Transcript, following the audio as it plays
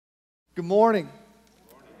Good morning.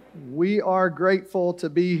 We are grateful to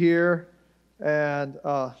be here, and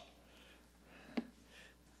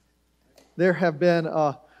there have been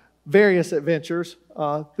various adventures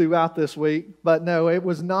throughout this week, but no, it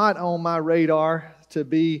was not on my radar to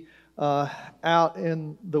be out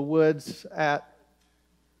in the woods at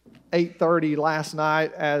 8:30 last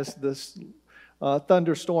night as this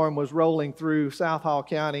thunderstorm was rolling through South Hall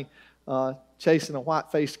County, chasing a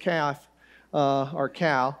white-faced calf or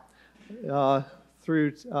cow.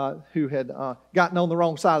 Who had gotten on the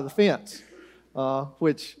wrong side of the fence,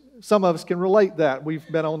 which some of us can relate that. We've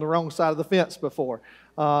been on the wrong side of the fence before.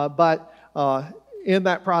 But in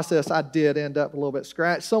that process, I did end up a little bit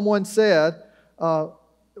scratched. Someone said,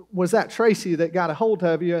 was that Tracy that got a hold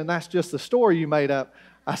of you and that's just the story you made up?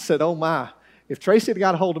 I said, oh my, if Tracy had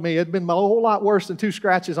got a hold of me, it'd been a whole lot worse than 2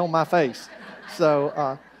 scratches on my face.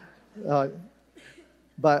 So,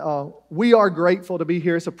 But we are grateful to be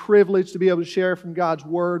here. It's a privilege to be able to share from God's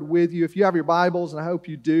Word with you. If you have your Bibles, and I hope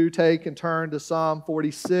you do, take and turn to Psalm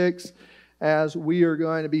 46 as we are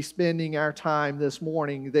going to be spending our time this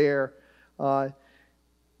morning there.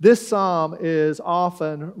 This psalm is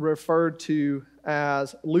often referred to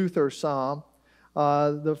as Luther's psalm.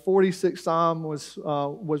 The 46th psalm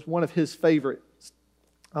was one of his favorite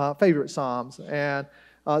psalms, and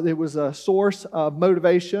it was a source of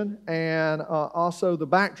motivation and also the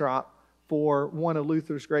backdrop for one of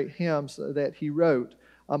Luther's great hymns that he wrote.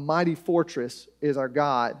 A mighty fortress is our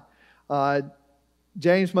God.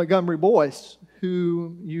 James Montgomery Boyce,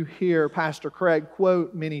 who you hear Pastor Craig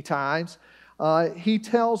quote many times, he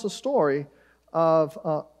tells a story of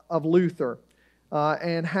Luther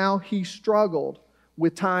and how he struggled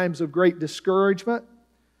with times of great discouragement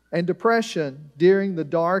and depression during the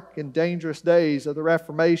dark and dangerous days of the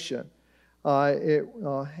Reformation.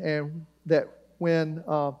 And that when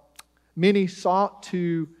many sought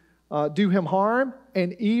to do him harm,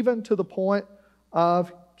 and even to the point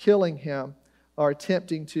of killing him or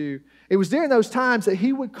attempting to. It was during those times that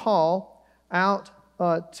he would call out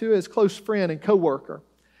to his close friend and co-worker,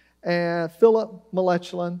 and Philip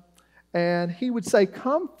Melanchthon, and he would say,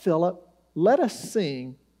 "Come, Philip, let us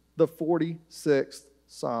sing the 46th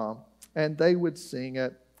Psalm," and they would sing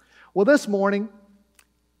it. Well, this morning,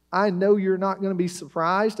 I know you're not going to be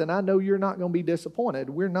surprised, and I know you're not going to be disappointed.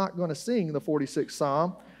 We're not going to sing the 46th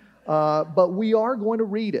Psalm, but we are going to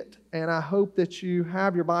read it, and I hope that you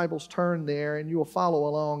have your Bibles turned there and you will follow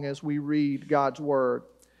along as we read God's Word.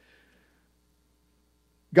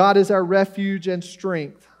 God is our refuge and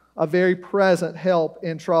strength, a very present help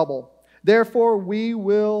in trouble. Therefore, we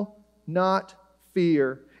will not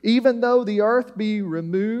fear. Even though the earth be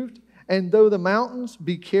removed, and though the mountains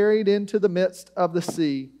be carried into the midst of the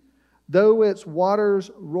sea, though its waters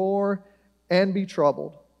roar and be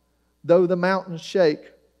troubled, though the mountains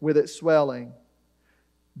shake with its swelling,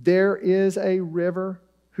 there is a river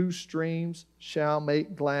whose streams shall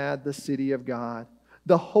make glad the city of God,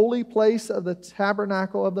 the holy place of the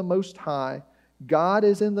tabernacle of the Most High. God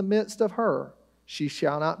is in the midst of her. She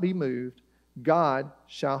shall not be moved. God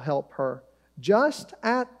shall help her. Just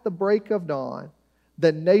at the break of dawn,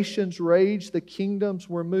 the nations raged, the kingdoms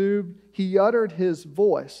were moved. He uttered his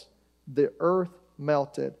voice, the earth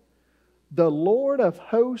melted. The Lord of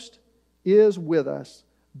hosts is with us.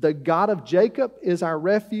 The God of Jacob is our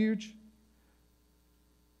refuge.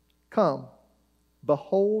 Come,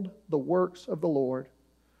 behold the works of the Lord,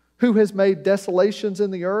 who has made desolations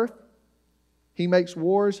in the earth. He makes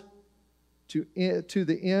wars to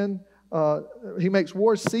the end. He makes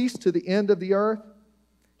wars cease to the end of the earth.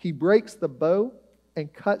 He breaks the bow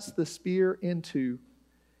and cuts the spear in two.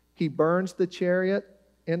 He burns the chariot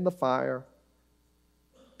in the fire.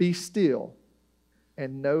 Be still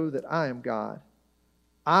and know that I am God.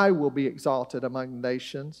 I will be exalted among the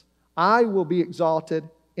nations. I will be exalted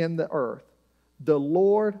in the earth. The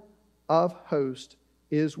Lord of hosts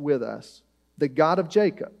is with us. The God of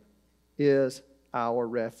Jacob is our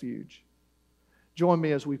refuge. Join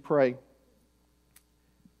me as we pray.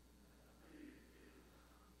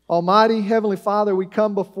 Almighty Heavenly Father, we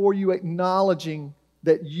come before you acknowledging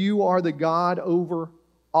that you are the God over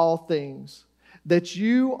all things, that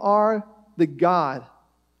you are the God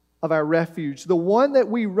of our refuge, the one that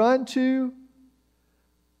we run to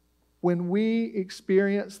when we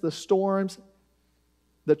experience the storms,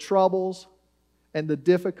 the troubles, and the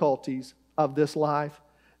difficulties of this life.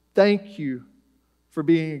 Thank you for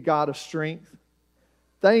being a God of strength.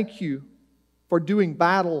 Thank you for doing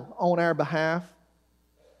battle on our behalf.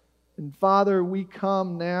 And Father, we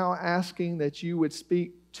come now asking that you would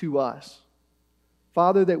speak to us.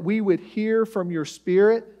 Father, that we would hear from your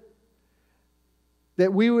Spirit,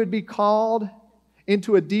 that we would be called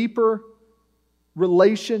into a deeper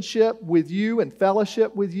relationship with you and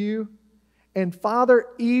fellowship with you. And Father,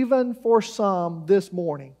 even for some this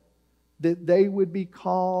morning, that they would be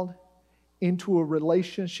called into a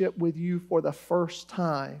relationship with you for the first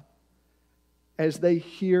time as they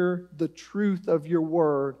hear the truth of your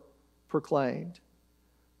word proclaimed.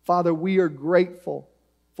 Father, we are grateful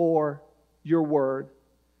for your word.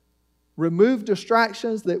 Remove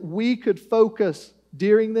distractions that we could focus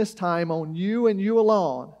during this time on you and you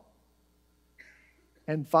alone.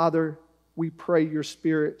 And Father, we pray your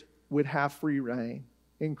Spirit would have free reign.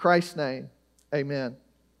 In Christ's name, amen.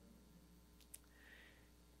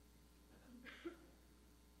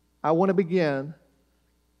 I want to begin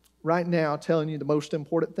right now telling you the most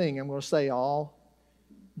important thing I'm going to say all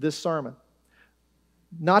this sermon.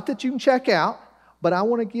 Not that you can check out, but I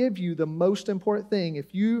want to give you the most important thing.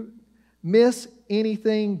 If you miss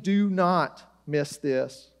anything, do not miss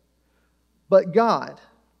this. But God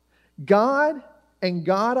and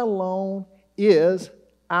God alone is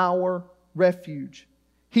our refuge.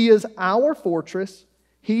 He is our fortress.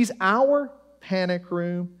 He's our panic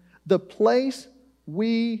room, the place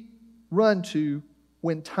we run to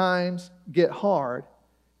when times get hard.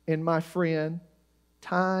 And my friend,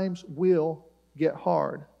 times will get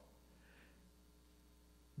hard.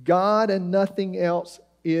 God and nothing else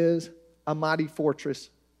is a mighty fortress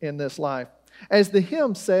in this life. As the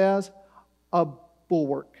hymn says, a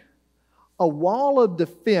bulwark, a wall of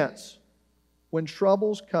defense when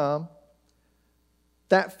troubles come,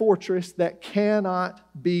 that fortress that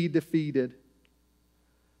cannot be defeated.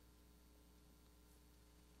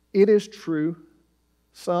 It is true,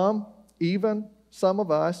 even some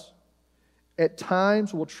of us, at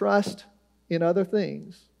times will trust in other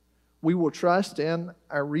things. We will trust in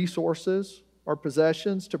our resources or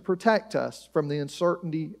possessions to protect us from the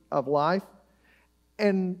uncertainty of life.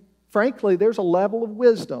 And frankly, there's a level of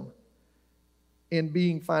wisdom in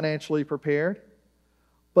being financially prepared.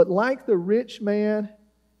 But like the rich man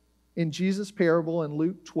in Jesus' parable in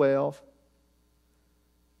Luke 12,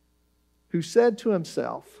 who said to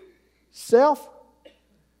himself, "Self,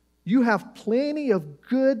 you have plenty of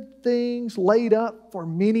good things laid up for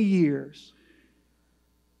many years.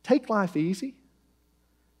 Take life easy.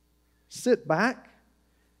 Sit back,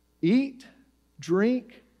 eat,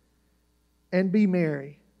 drink, and be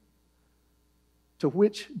merry." To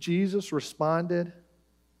which Jesus responded,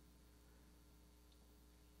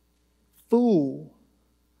 "Fool,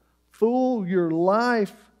 your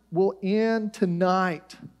life will end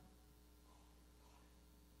tonight."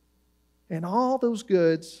 And all those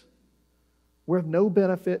goods were of no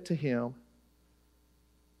benefit to him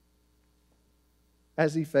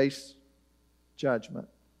as he faced judgment.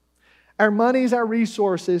 Our monies, our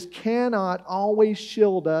resources cannot always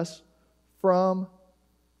shield us from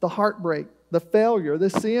the heartbreak, the failure, the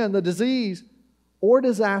sin, the disease, or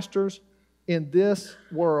disasters in this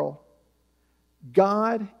world.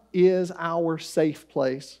 God is our safe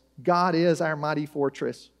place. God is our mighty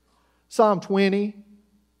fortress. Psalm 20,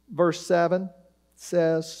 verse 7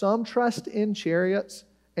 says, "Some trust in chariots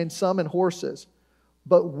and some in horses,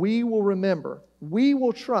 but we will remember, we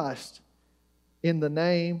will trust in the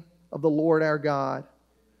name of the Lord our God."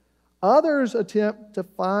 Others attempt to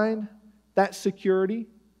find that security,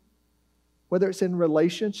 whether it's in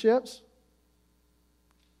relationships,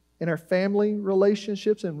 in our family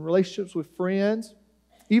relationships, in relationships with friends,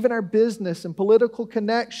 even our business and political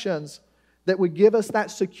connections that would give us that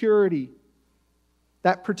security,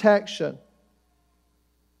 that protection.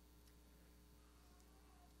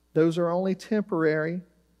 Those are only temporary.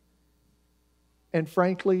 And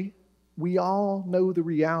frankly, we all know the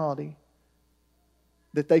reality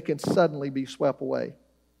that they can suddenly be swept away.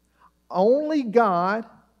 Only God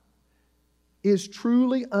is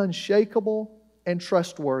truly unshakable and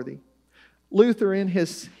trustworthy. Luther, in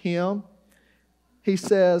his hymn, he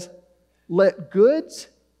says, "Let goods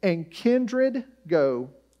and kindred go,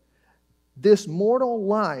 this mortal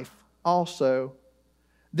life also.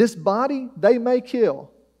 This body they may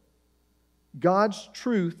kill. God's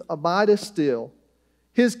truth abideth still.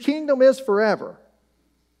 His kingdom is forever."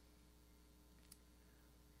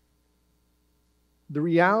 The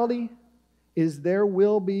reality is there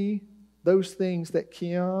will be those things that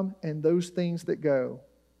come and those things that go.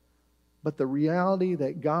 But the reality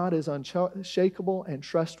that God is unshakable and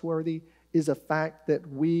trustworthy is a fact that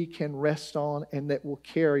we can rest on and that will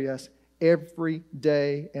carry us every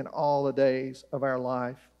day and all the days of our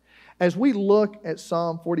life. As we look at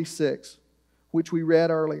Psalm 46, which we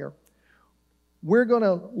read earlier, we're going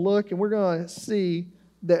to look and we're going to see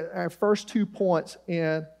that our first 2 points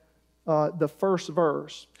in the first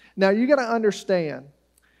verse. Now, you got to understand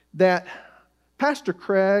that Pastor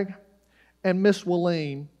Craig and Miss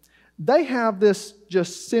Willeen, they have this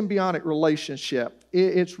just symbiotic relationship.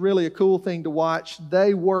 It's really a cool thing to watch.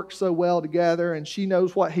 They work so well together, and she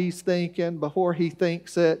knows what he's thinking before he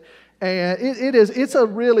thinks it. And it's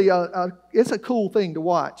a cool thing to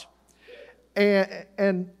watch.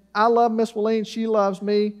 And I love Miss Willeen. She loves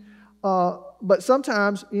me. But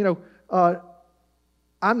sometimes,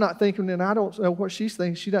 I'm not thinking, and I don't know what she's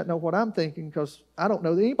thinking. She doesn't know what I'm thinking, because I don't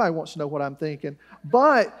know that anybody wants to know what I'm thinking.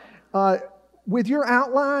 But with your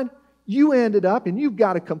outline, you ended up, and you've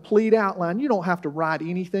got a complete outline. You don't have to write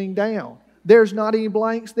anything down. There's not any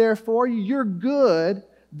blanks there for you. You're good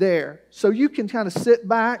there. So you can kind of sit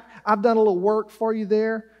back. I've done a little work for you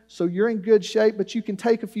there. So you're in good shape, but you can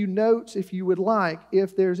take a few notes if you would like,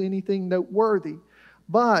 if there's anything noteworthy.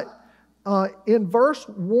 But in verse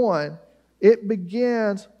 1, it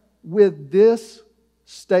begins with this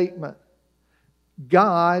statement: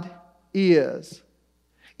 God is.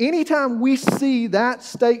 Anytime we see that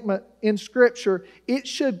statement in Scripture, it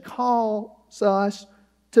should cause us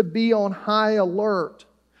to be on high alert.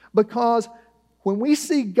 Because when we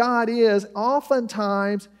see God is,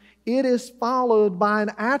 oftentimes it is followed by an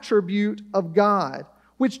attribute of God,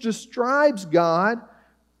 which describes God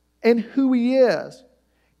and who He is.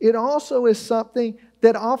 It also is something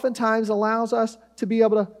that oftentimes allows us to be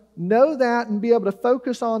able to know that and be able to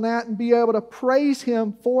focus on that and be able to praise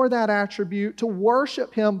Him for that attribute, to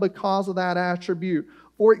worship Him because of that attribute.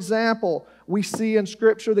 For example, we see in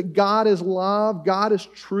Scripture that God is love, God is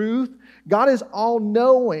truth, God is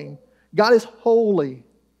all-knowing, God is holy,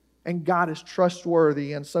 and God is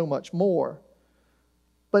trustworthy, and so much more.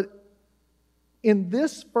 But in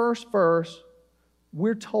this first verse,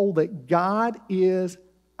 we're told that God is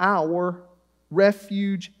our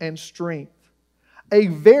refuge and strength, a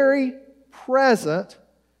very present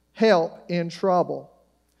help in trouble.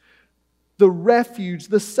 The refuge,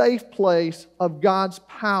 the safe place of God's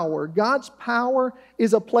power. God's power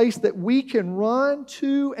is a place that we can run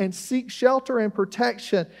to and seek shelter and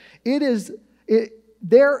protection.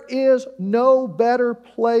 There is no better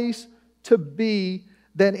place to be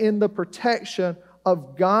than in the protection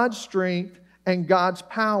of God's strength and God's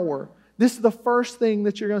power. This is the first thing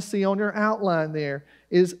that you're going to see on your outline there,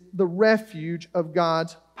 is the refuge of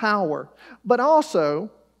God's power. But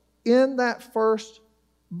also, in that first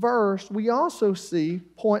verse, we also see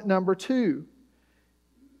point number 2,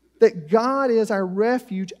 that God is our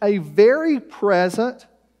refuge, a very present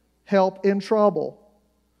help in trouble.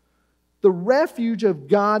 The refuge of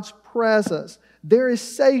God's presence. There is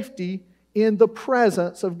safety in the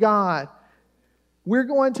presence of God. We're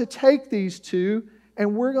going to take these two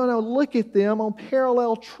and we're going to look at them on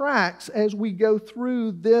parallel tracks as we go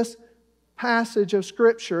through this passage of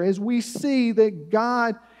Scripture, as we see that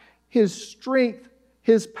God, His strength,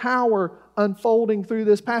 His power unfolding through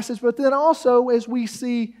this passage, but then also as we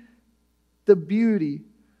see the beauty,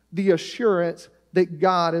 the assurance that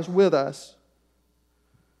God is with us.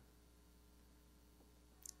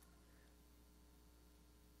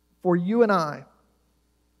 For you and I,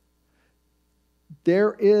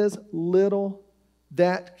 there is little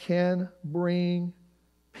that can bring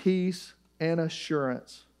peace and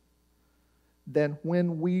assurance than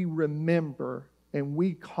when we remember and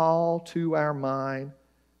we call to our mind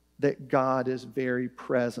that God is very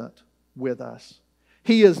present with us.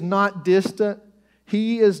 He is not distant.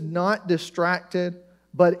 He is not distracted,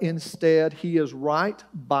 but instead He is right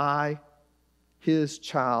by His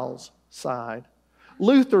child's side.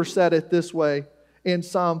 Luther said it this way in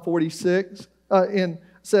Psalm 46,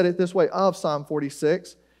 said it this way of Psalm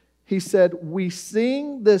 46. He said, "We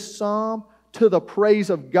sing this psalm to the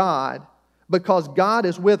praise of God because God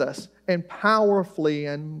is with us and powerfully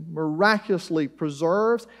and miraculously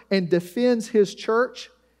preserves and defends His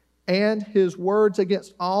church and His words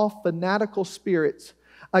against all fanatical spirits,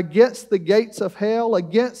 against the gates of hell,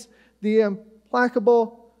 against the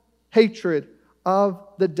implacable hatred of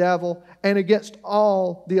the devil, and against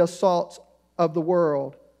all the assaults of the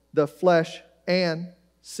world, the flesh and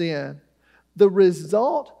sin." The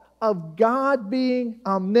result of God being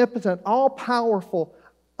omnipotent, all-powerful,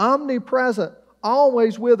 omnipresent,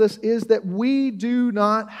 always with us, is that we do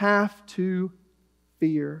not have to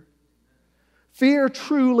fear. Fear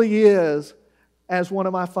truly is, as one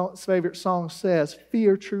of my favorite songs says,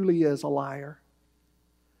 fear truly is a liar.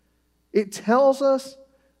 It tells us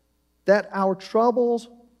that our troubles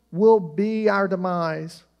will be our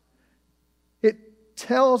demise. It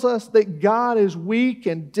tells us that God is weak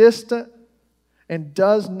and distant and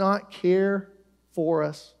does not care for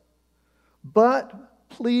us. But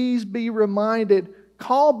please be reminded,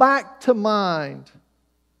 call back to mind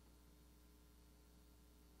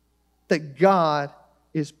that God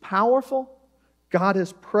is powerful, God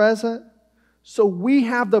is present, so we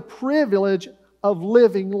have the privilege of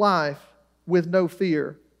living life with no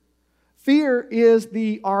fear. Fear is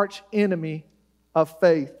the arch enemy of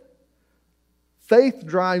faith. Faith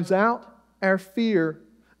drives out our fear.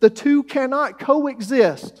 The two cannot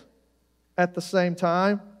coexist at the same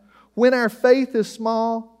time. When our faith is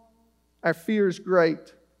small, our fear is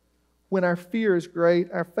great. When our fear is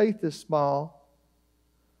great, our faith is small.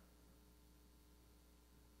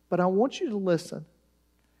 But I want you to listen.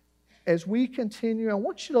 As we continue, I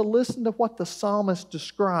want you to listen to what the psalmist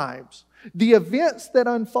describes. The events that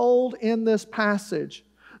unfold in this passage.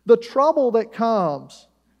 The trouble that comes.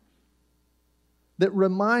 That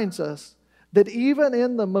reminds us that even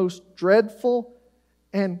in the most dreadful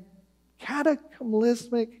and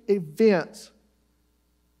cataclysmic events,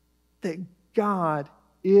 that God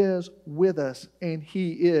is with us and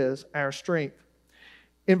He is our strength.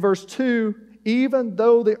 In verse 2, even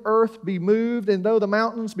though the earth be moved and though the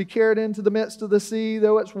mountains be carried into the midst of the sea,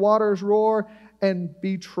 though its waters roar and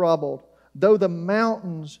be troubled, though the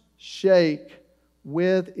mountains shake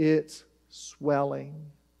with its swelling.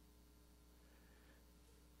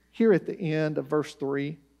 Here at the end of verse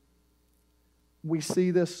 3, we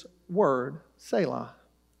see this word, Selah.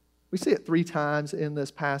 We see it 3 times in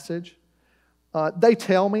this passage. They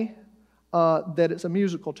tell me that it's a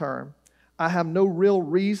musical term. I have no real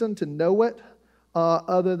reason to know it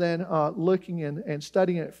other than looking and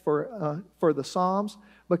studying it for the Psalms,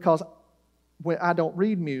 because when I don't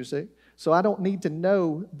read music, so I don't need to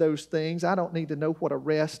know those things. I don't need to know what a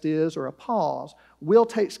rest is or a pause. Will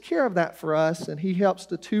takes care of that for us, and he helps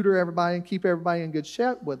to tutor everybody and keep everybody in good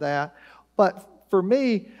shape with that. But for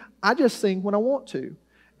me, I just sing when I want to.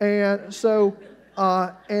 And so,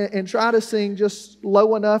 and try to sing just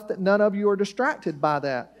low enough that none of you are distracted by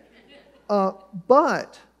that.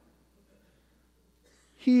 But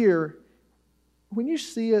here, when you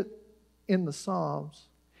see it in the Psalms,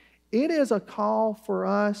 it is a call for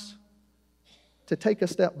us to take a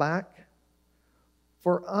step back,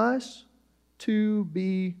 for us to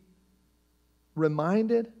be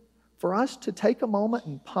reminded, for us to take a moment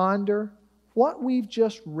and ponder what we've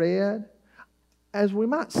just read, as we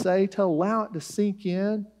might say, to allow it to sink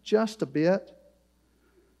in just a bit.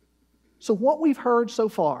 So what we've heard so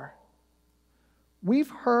far, we've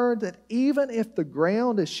heard that even if the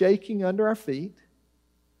ground is shaking under our feet,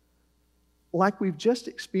 like we've just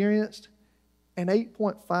experienced an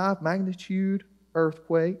 8.5 magnitude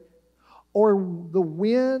earthquake, or the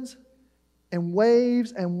winds and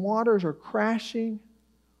waves and waters are crashing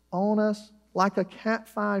on us like a Cat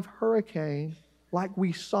 5 hurricane, like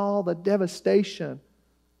we saw the devastation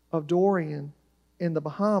of Dorian in the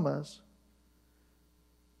Bahamas,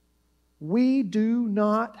 we do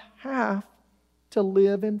not have to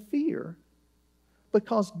live in fear,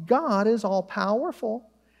 because God is all powerful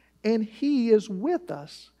and He is with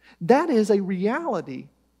us. That is a reality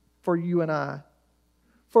for you and I.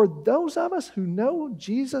 For those of us who know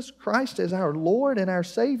Jesus Christ as our Lord and our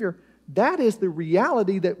Savior, that is the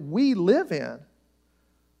reality that we live in.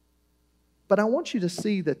 But I want you to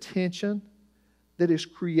see the tension that is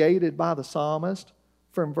created by the psalmist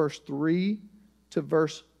from verse 3 to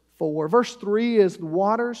verse 4. Verse 3 is the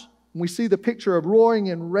waters. We see the picture of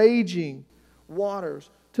roaring and raging waters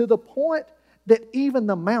to the point that even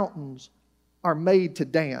the mountains are made to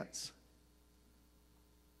dance.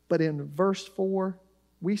 But in verse 4,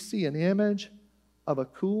 we see an image of a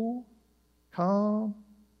cool, calm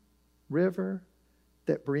river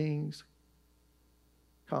that brings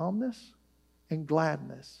calmness and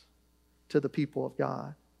gladness to the people of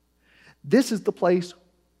God. This is the place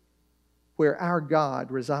where our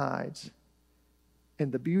God resides.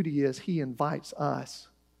 And the beauty is He invites us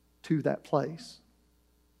to that place.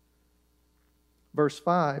 Verse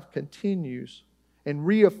 5 continues and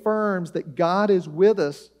reaffirms that God is with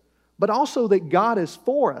us, but also that God is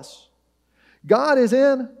for us. God is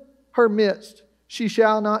in her midst. She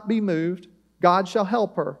shall not be moved. God shall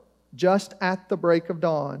help her just at the break of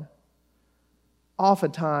dawn.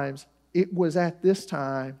 Oftentimes, it was at this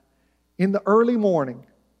time, in the early morning,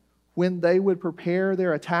 when they would prepare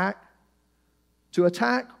their attack, to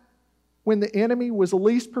attack when the enemy was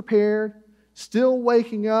least prepared, still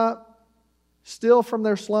waking up, still from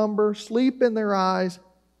their slumber, sleep in their eyes.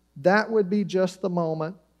 That would be just the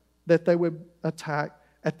moment that they would attack,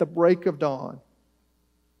 at the break of dawn.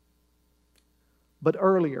 But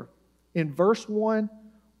earlier, in verse 1,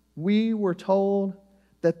 we were told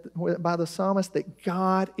that by the psalmist that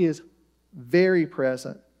God is very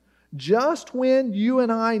present. Just when you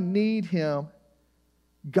and I need Him,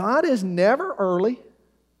 God is never early.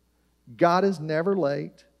 God is never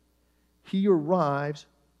late. he arrives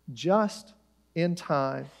just in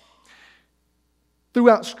time.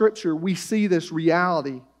 Throughout Scripture, we see this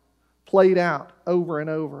reality played out over and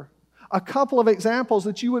over. A couple of examples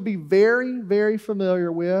that you would be very, very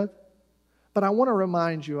familiar with, but I want to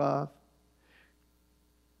remind you of.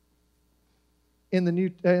 In the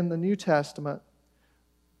New Testament,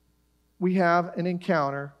 we have an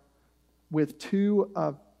encounter with two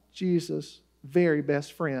of Jesus' very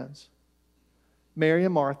best friends, Mary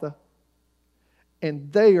and Martha,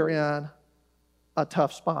 and they are in a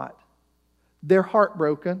tough spot. They're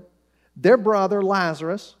heartbroken. Their brother,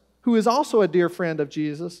 Lazarus, who is also a dear friend of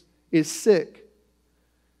Jesus, is sick.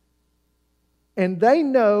 And they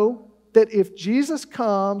know that if Jesus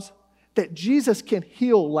comes, that Jesus can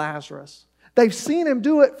heal Lazarus. They've seen him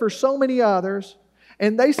do it for so many others,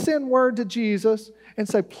 and they send word to Jesus and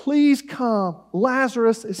say, please come,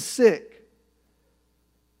 Lazarus is sick.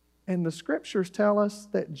 And the Scriptures tell us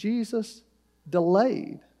that Jesus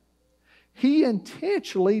delayed. He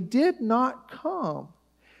intentionally did not come.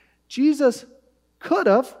 Jesus could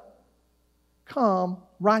have come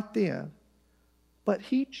right then, but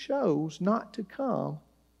he chose not to come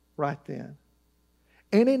right then.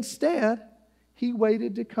 And instead, he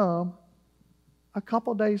waited to come a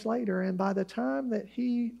couple days later, and by the time that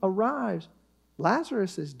he arrives,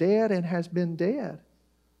 Lazarus is dead and has been dead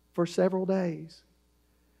for several days.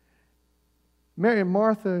 Mary and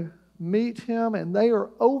Martha meet him, and they are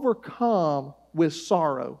overcome with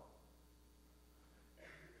sorrow.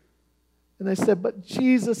 And they said, but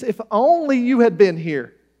Jesus, if only you had been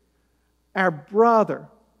here, our brother,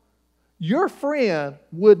 your friend,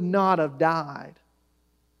 would not have died.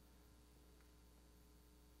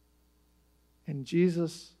 And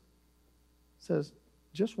Jesus says,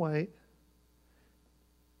 just wait.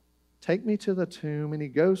 Take me to the tomb. And he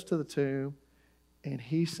goes to the tomb, and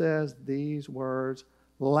he says these words,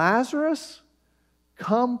 Lazarus,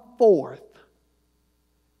 come forth.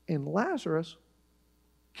 And Lazarus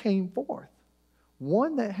came forth,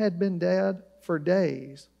 one that had been dead for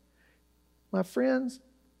days. My friends,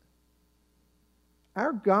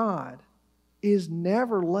 our God is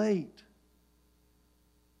never late.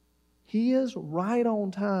 He is right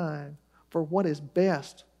on time for what is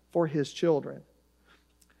best for His children.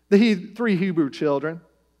 The three Hebrew children,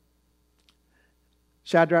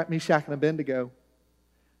 Shadrach, Meshach, and Abednego,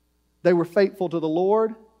 they were faithful to the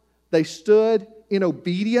Lord. They stood in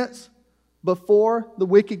obedience before the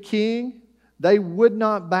wicked king. They would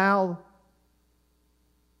not bow,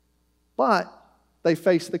 but they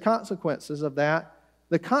faced the consequences of that.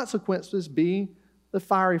 The consequences being the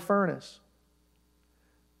fiery furnace.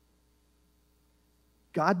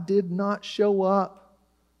 God did not show up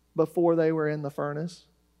before they were in the furnace.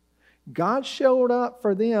 God showed up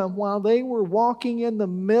for them while they were walking in the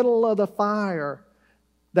middle of the fire.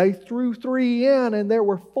 They threw 3 in, and there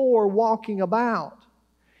were 4 walking about.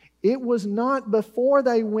 It was not before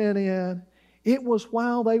they went in. It was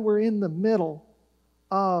while they were in the middle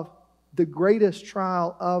of the greatest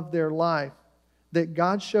trial of their life that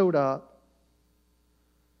God showed up.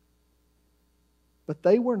 But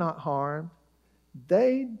they were not harmed.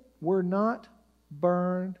 They were not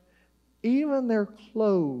burned. Even their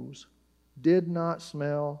clothes did not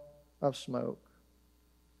smell of smoke.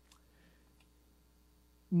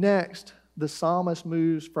 Next, the psalmist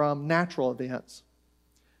moves from natural events,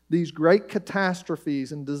 these great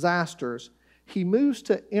catastrophes and disasters. He moves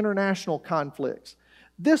to international conflicts.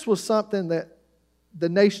 This was something that the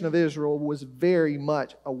nation of Israel was very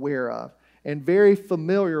much aware of and very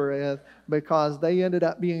familiar with, because they ended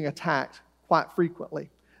up being attacked quite frequently.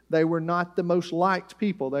 They were not the most liked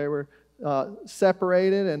people. They were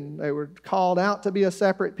separated, and they were called out to be a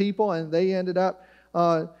separate people, and they ended up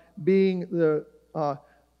being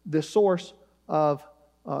the source of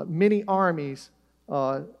many armies'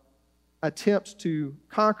 attempts to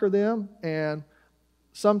conquer them, and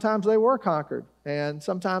sometimes they were conquered, and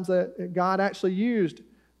sometimes God actually used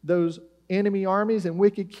those enemy armies and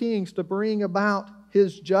wicked kings to bring about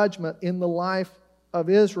His judgment in the life of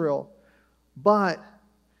Israel. But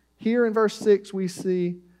here in verse 6 we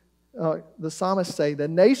see the psalmist say, the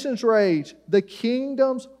nations raged, the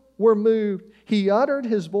kingdoms were moved. He uttered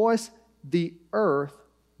His voice, the earth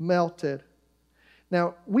melted.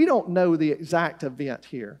 Now, we don't know the exact event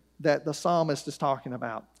here that the psalmist is talking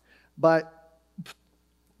about, but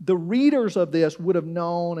the readers of this would have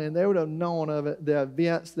known, and they would have known of it, the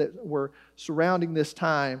events that were surrounding this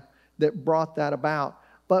time that brought that about.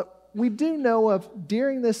 But we do know of,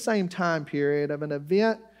 during this same time period, of an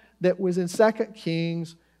event that was in 2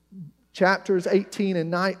 Kings chapters 18 and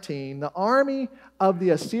 19, the army of the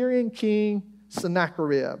Assyrian king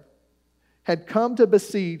Sennacherib. had come to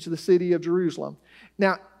besiege the city of Jerusalem.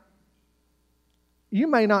 Now, you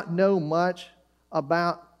may not know much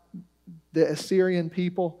about the Assyrian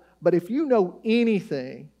people, but if you know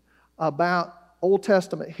anything about Old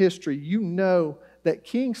Testament history, you know that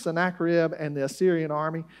King Sennacherib and the Assyrian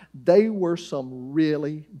army, they were some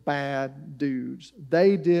really bad dudes.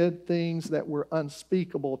 They did things that were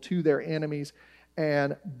unspeakable to their enemies,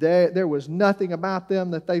 and there was nothing about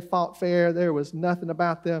them that they fought fair. There was nothing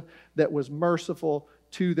about them that was merciful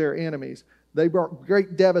to their enemies. They brought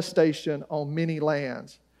great devastation on many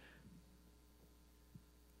lands.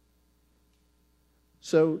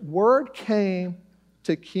 So word came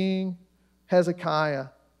to King Hezekiah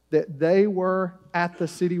that they were at the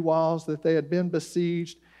city walls, that they had been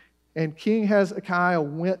besieged. And King Hezekiah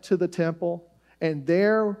went to the temple, and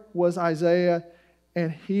there was Isaiah,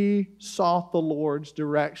 and he sought the Lord's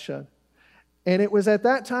direction. And it was at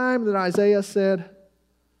that time that Isaiah said,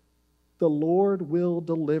 "The Lord will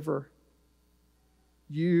deliver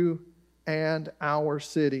you and our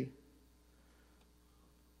city."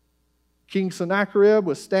 King Sennacherib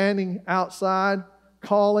was standing outside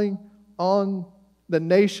calling on the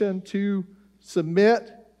nation to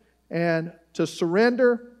submit and to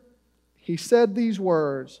surrender. He said these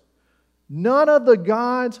words, "None of the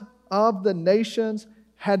gods of the nations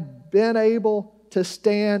had been able to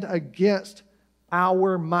stand against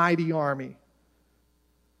our mighty army."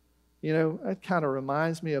 You know, that kind of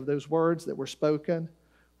reminds me of those words that were spoken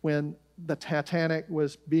when the Titanic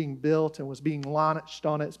was being built and was being launched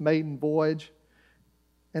on its maiden voyage.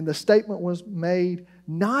 And the statement was made,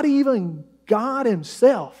 "Not even God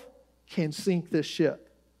Himself can sink this ship."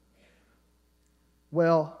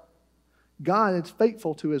 Well, God is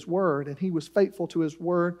faithful to His word, and He was faithful to His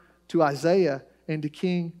word to Isaiah and to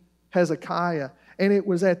King Hezekiah. And it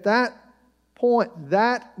was at that point,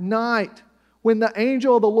 that night, when the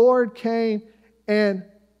angel of the Lord came and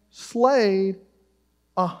slayed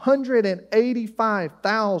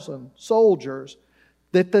 185,000 soldiers,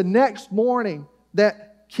 that the next morning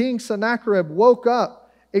that King Sennacherib woke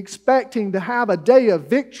up expecting to have a day of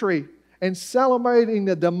victory and celebrating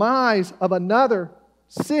the demise of another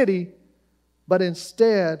city, but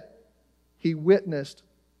instead he witnessed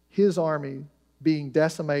his army being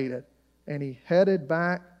decimated, and he headed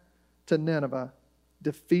back to Nineveh,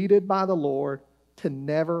 defeated by the Lord, to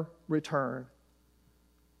never return.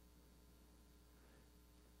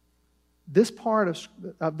 This part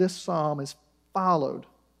of this psalm is followed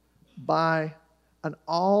by an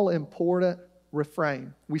all-important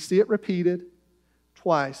refrain. We see it repeated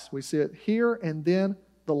twice. We see it here and then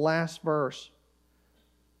the last verse.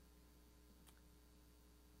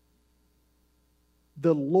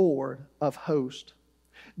 The Lord of hosts,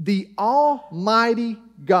 the Almighty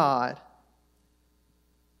God,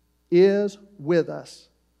 is with us.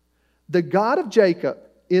 The God of Jacob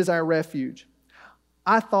is our refuge.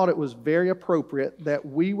 I thought it was very appropriate that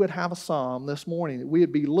we would have a psalm this morning that we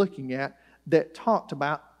would be looking at that talked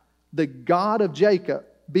about the God of Jacob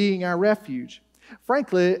being our refuge.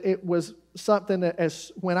 Frankly, it was something that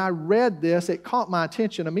when I read this, it caught my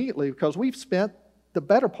attention immediately, because we've spent the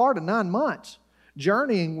better part of 9 months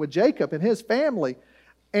journeying with Jacob and his family.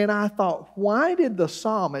 And I thought, why did the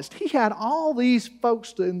psalmist, he had all these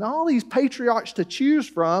folks and all these patriarchs to choose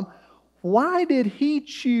from, why did he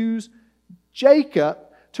choose Jacob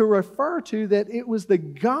to refer to that it was the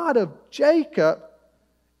God of Jacob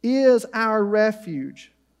is our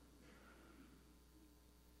refuge?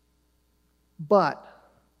 But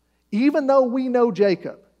even though we know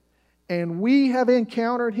Jacob and we have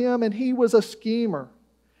encountered him and he was a schemer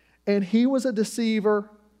and he was a deceiver,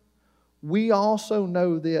 we also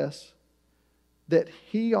know this, that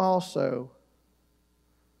he also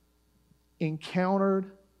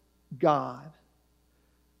encountered God.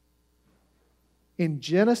 In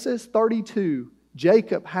Genesis 32,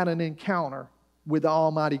 Jacob had an encounter with the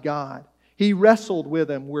Almighty God. He wrestled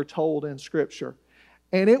with Him, we're told in Scripture.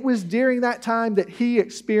 And it was during that time that he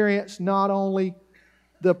experienced not only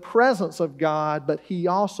the presence of God, but he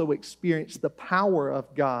also experienced the power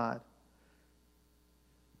of God.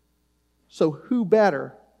 So who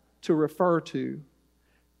better to refer to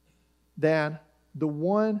than the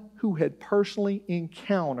one who had personally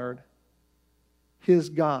encountered his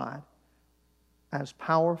God as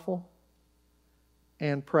powerful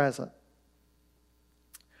and present?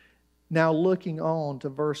 Now looking on to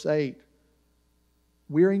verse 8,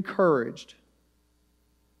 we're encouraged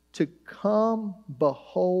to come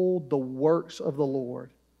behold the works of the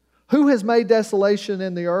Lord. Who has made desolation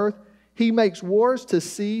in the earth? He makes wars to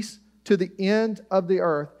cease to the end of the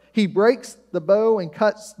earth. He breaks the bow and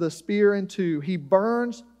cuts the spear in two. He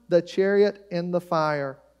burns the chariot in the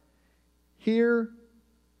fire. here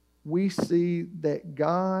we see that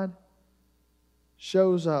God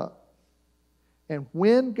shows up. And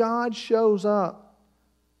when God shows up,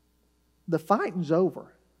 the fighting's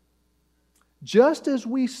over. Just as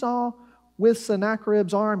we saw with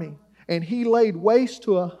Sennacherib's army, and he laid waste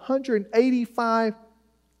to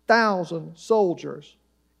 185,000 soldiers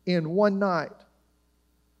in one night.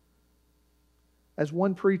 As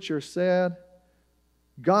one preacher said,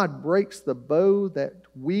 God breaks the bow that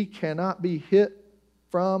we cannot be hit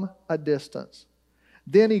from a distance.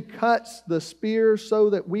 Then He cuts the spears so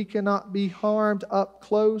that we cannot be harmed up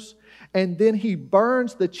close. And then He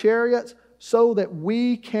burns the chariots so that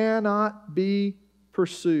we cannot be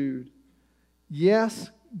pursued.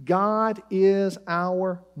 Yes, God is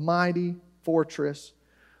our mighty fortress.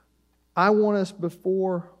 I want us,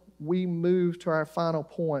 before we move to our final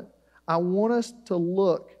point, I want us to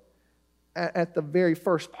look at the very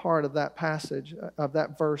first part of that passage, of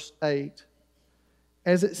that verse 8.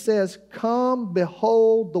 As it says, "Come,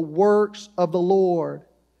 behold the works of the Lord."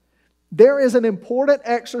 There is an important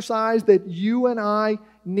exercise that you and I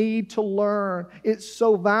need to learn. It's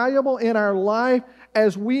so valuable in our life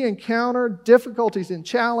as we encounter difficulties and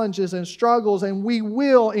challenges and struggles, and we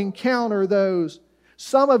will encounter those.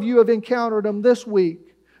 Some of you have encountered them this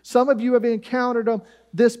week. Some of you have encountered them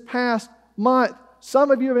this past month.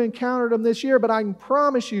 Some of you have encountered them this year, but I can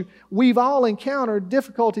promise you, we've all encountered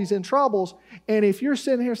difficulties and troubles. And if you're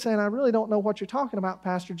sitting here saying, I really don't know what you're talking about,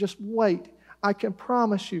 Pastor, just wait. I can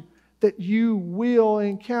promise you that you will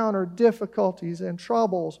encounter difficulties and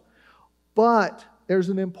troubles. But there's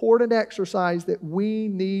an important exercise that we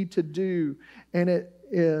need to do, and it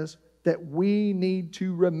is that we need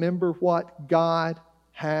to remember what God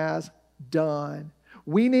has done.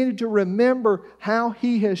 We need to remember how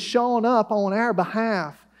He has shown up on our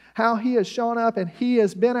behalf, how He has shown up and He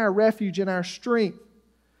has been our refuge and our strength.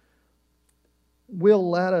 Will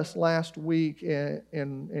led us last week, and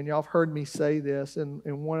y'all have heard me say this,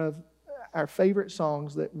 in one of our favorite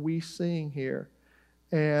songs that we sing here.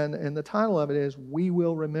 And the title of it is, "We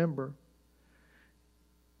Will Remember."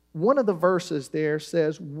 One of the verses there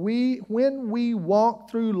says, when we walk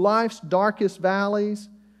through life's darkest valleys,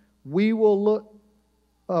 we will look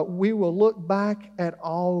back at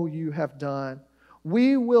all you have done.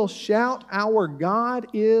 We will shout, our God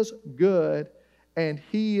is good, and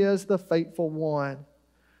He is the faithful one.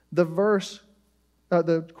 The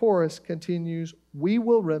chorus continues, we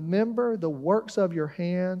will remember the works of your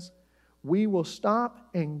hands. We will stop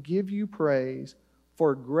and give you praise,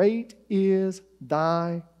 for great is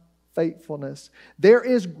thy faithfulness. There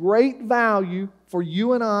is great value for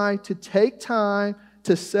you and I to take time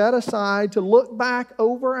to set aside, to look back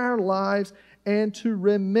over our lives and to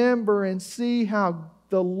remember and see how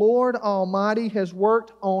the Lord Almighty has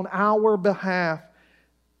worked on our behalf.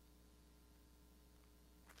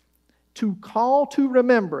 To call to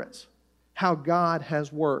remembrance how God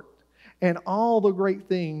has worked and all the great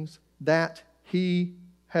things that He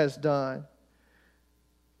has done.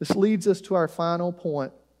 This leads us to our final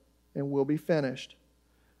point, and we'll be finished.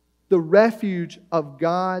 The refuge of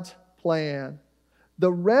God's plan.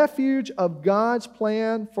 The refuge of God's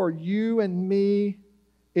plan for you and me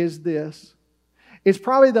is this. It's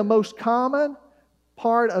probably the most common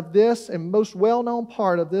part of this and most well-known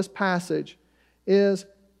part of this passage is,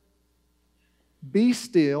 be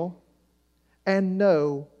still and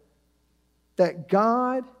know that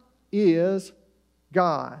God is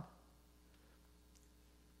God.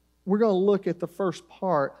 We're going to look at the first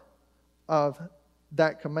part of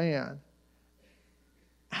that command.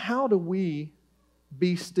 How do we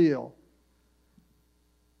be still?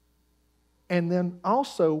 And then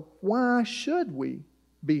also, why should we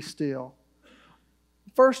be still?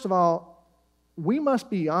 First of all, we must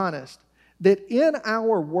be honest that in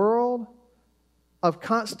our world of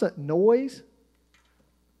constant noise,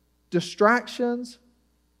 distractions,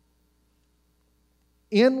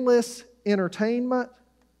 endless entertainment,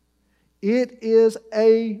 it is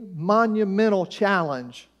a monumental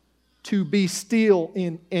challenge to be still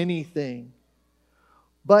in anything.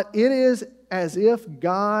 But it is as if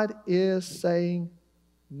God is saying,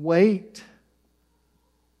 wait,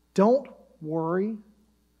 don't worry,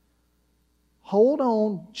 hold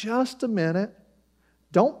on just a minute,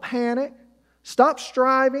 don't panic, stop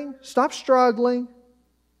striving, stop struggling.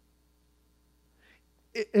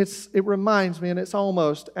 It reminds me, and it's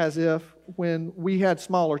almost as if when we had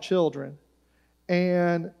smaller children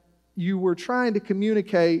and you were trying to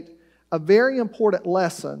communicate a very important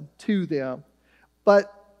lesson to them,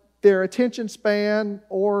 but their attention span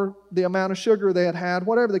or the amount of sugar they had had,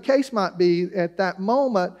 whatever the case might be at that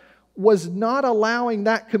moment, was not allowing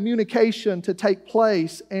that communication to take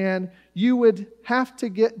place, and you would have to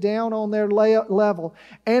get down on their level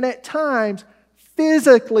and at times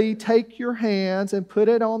physically take your hands and put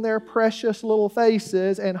it on their precious little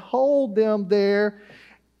faces and hold them there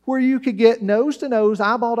where you could get nose to nose,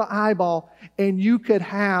 eyeball to eyeball, and you could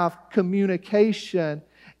have communication,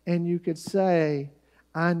 and you could say,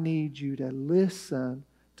 I need you to listen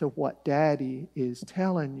to what Daddy is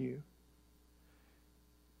telling you.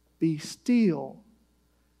 Be still.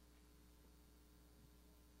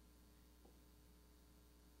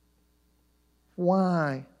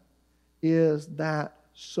 Why is that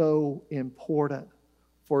so important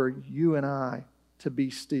for you and I to be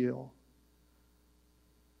still?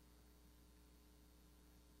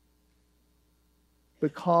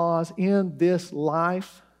 Because in this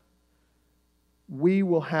life, we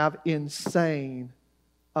will have insane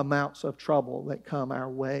amounts of trouble that come our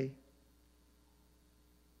way.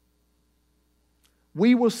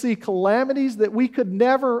 We will see calamities that we could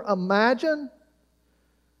never imagine.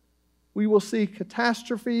 We will see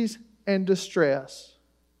catastrophes and distress.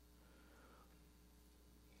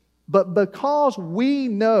 But because we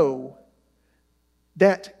know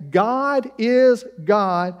that God is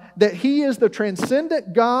God, that He is the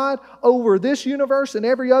transcendent God over this universe and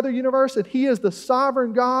every other universe, and He is the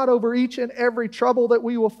sovereign God over each and every trouble that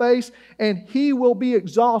we will face, and He will be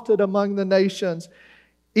exalted among the nations.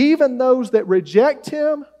 Even those that reject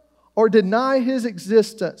Him or deny His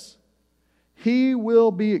existence, He will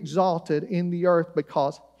be exalted in the earth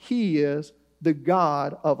because He is the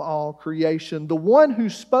God of all creation, the one who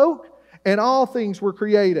spoke and all things were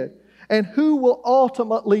created, and who will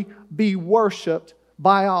ultimately be worshiped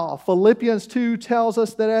by all. Philippians 2 tells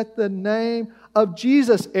us that at the name of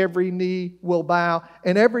Jesus every knee will bow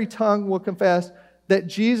and every tongue will confess that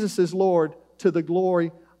Jesus is Lord, to the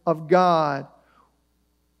glory of God.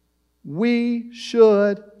 We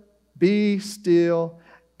should be still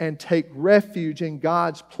and take refuge in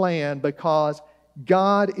God's plan because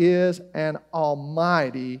God is an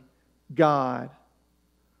almighty God.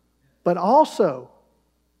 But also,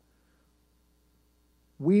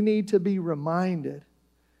 we need to be reminded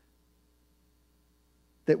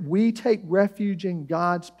that we take refuge in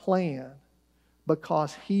God's plan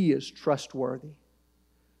because He is trustworthy.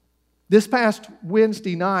 This past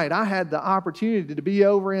Wednesday night, I had the opportunity to be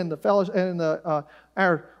over in the fellowship in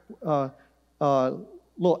our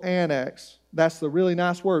little annex. That's the really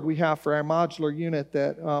nice word we have for our modular unit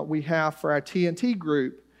that we have for our TNT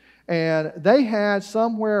group. And they had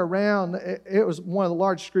somewhere around, it was one of the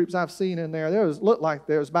largest groups I've seen in there. Looked like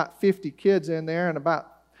there was about 50 kids in there and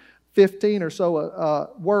about 15 or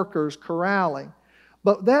so workers corralling.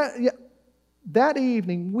 But that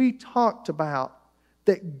evening we talked about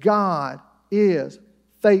that God is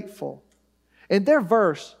faithful. And their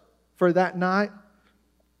verse for that night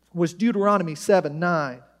was Deuteronomy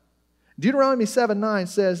 7:9. Deuteronomy 7:9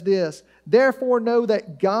 says this, therefore know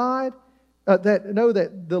that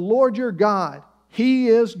the Lord your God, He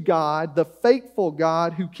is God, the faithful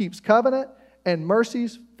God who keeps covenant and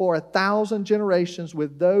mercies for 1,000 generations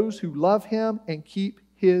with those who love Him and keep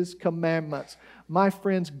His commandments. My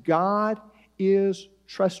friends, God is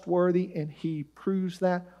trustworthy, and He proves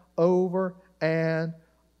that over and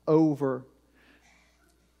over.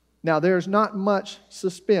 Now, there's not much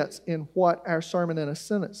suspense in what our sermon in a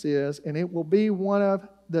sentence is, and it will be one of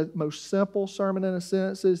the most simple sermon in a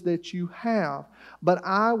sentences that you have. But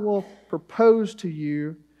I will propose to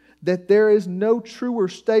you that there is no truer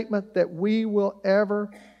statement that we will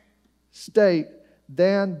ever state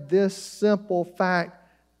than this simple fact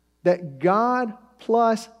that God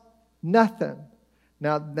plus nothing.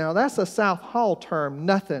 Now that's a South Hall term,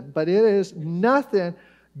 nothing, but it is nothing.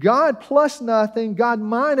 God plus nothing, God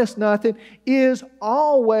minus nothing is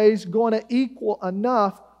always going to equal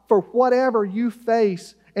enough for whatever you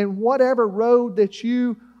face and whatever road that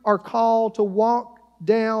you are called to walk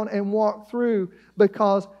down and walk through,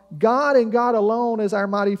 because God and God alone is our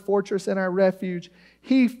mighty fortress and our refuge.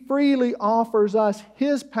 He freely offers us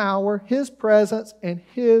His power, His presence, and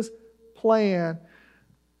His plan.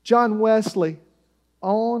 John Wesley,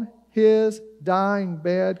 on his dying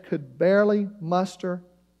bed, could barely muster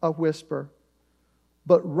a whisper.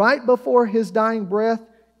 But right before his dying breath,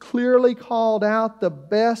 clearly called out, the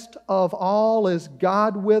best of all is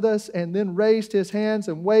God with us, and then raised his hands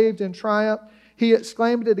and waved in triumph. He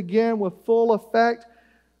exclaimed it again with full effect,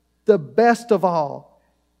 the best of all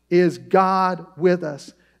is God with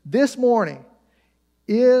us. This morning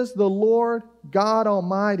is the Lord God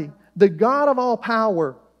Almighty, the God of all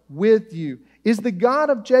power, with you. Is the God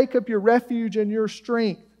of Jacob your refuge and your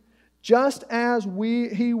strength? just as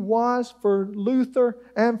He was for Luther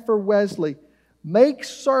and for Wesley. Make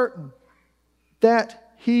certain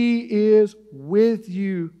that He is with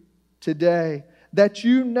you today, that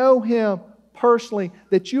you know Him personally,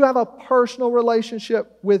 that you have a personal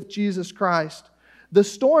relationship with Jesus Christ. The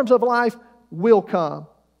storms of life will come.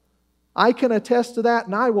 I can attest to that,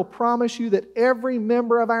 and I will promise you that every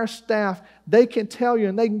member of our staff, they can tell you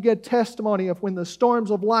and they can get testimony of when the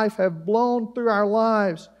storms of life have blown through our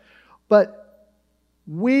lives. But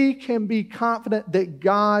we can be confident that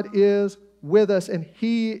God is with us and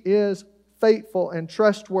He is faithful and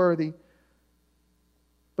trustworthy.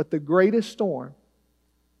 But the greatest storm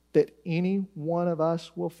that any one of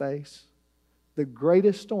us will face, the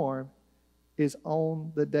greatest storm, is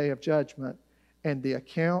on the day of judgment. And the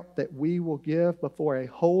account that we will give before a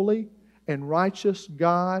holy and righteous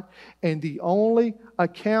God, and the only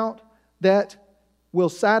account that will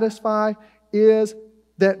satisfy is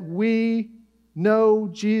that we know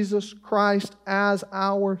Jesus Christ as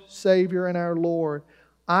our Savior and our Lord.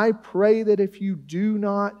 I pray that if you do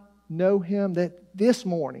not know Him, that this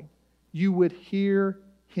morning you would hear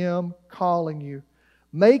Him calling you.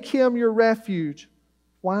 Make Him your refuge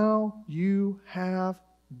while you have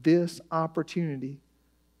this opportunity,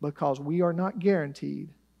 because we are not guaranteed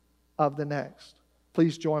of the next.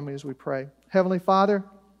 Please join me as we pray. Heavenly Father,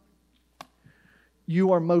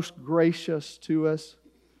 you are most gracious to us.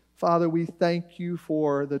 Father, we thank you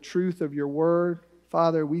for the truth of your word.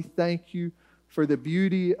 Father, we thank you for the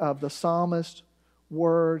beauty of the psalmist's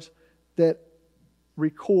words that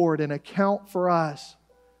record and account for us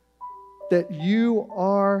that you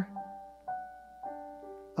are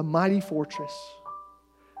a mighty fortress,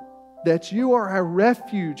 that you are our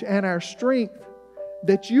refuge and our strength,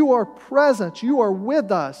 that you are present, you are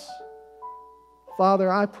with us.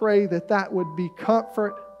 Father, I pray that that would be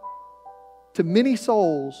comfort to many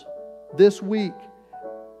souls this week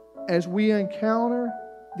as we encounter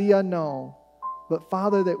the unknown. But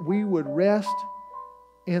Father, that we would rest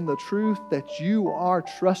in the truth that you are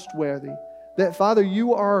trustworthy, that Father,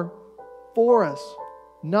 you are for us,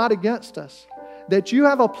 not against us, that you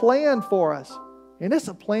have a plan for us. And it's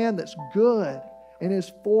a plan that's good and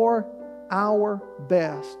is for our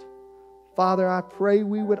best. Father, I pray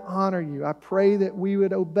we would honor you. I pray that we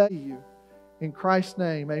would obey you. In Christ's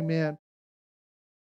name, amen.